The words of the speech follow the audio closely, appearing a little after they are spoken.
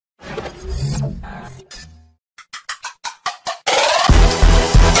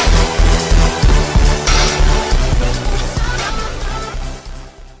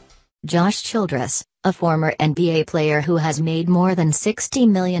Josh Childress, a former NBA player who has made more than $60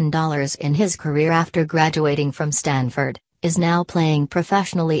 million in his career after graduating from Stanford, is now playing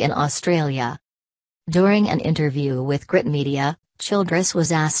professionally in Australia. During an interview with Grit Media, Childress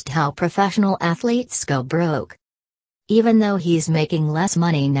was asked how professional athletes go broke. Even though he's making less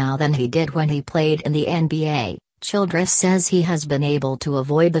money now than he did when he played in the NBA, Childress says he has been able to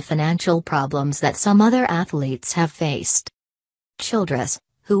avoid the financial problems that some other athletes have faced. Childress,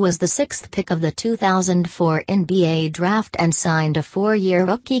 who was the sixth pick of the 2004 NBA draft and signed a 4-year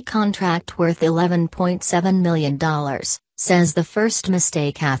rookie contract worth $11.7 million, says the first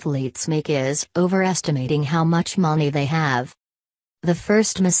mistake athletes make is overestimating how much money they have. The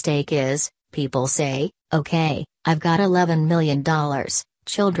first mistake is, people say, "Okay, I've got $11 million,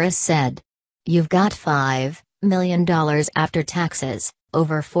 Childress said. You've got $5 million after taxes,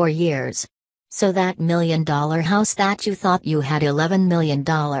 over 4 years. So that $1 million house that you thought you had $11 million,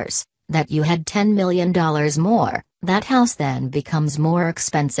 that you had $10 million more, that house then becomes more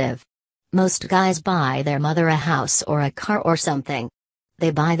expensive. Most guys buy their mother a house or a car or something.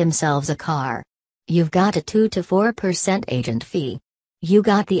 They buy themselves a car. You've got a 2 to 4% agent fee. You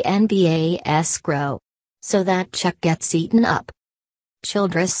got the NBA escrow. So that check gets eaten up."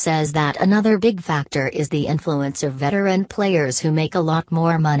 Childress says that another big factor is the influence of veteran players who make a lot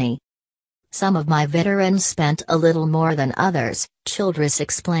more money. "Some of my veterans spent a little more than others," Childress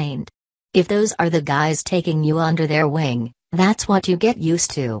explained. "If those are the guys taking you under their wing, that's what you get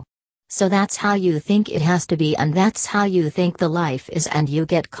used to. So that's how you think it has to be and that's how you think the life is and you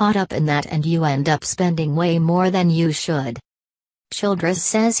get caught up in that and you end up spending way more than you should." Childress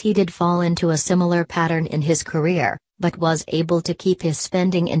says he did fall into a similar pattern in his career, but was able to keep his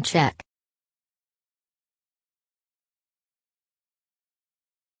spending in check.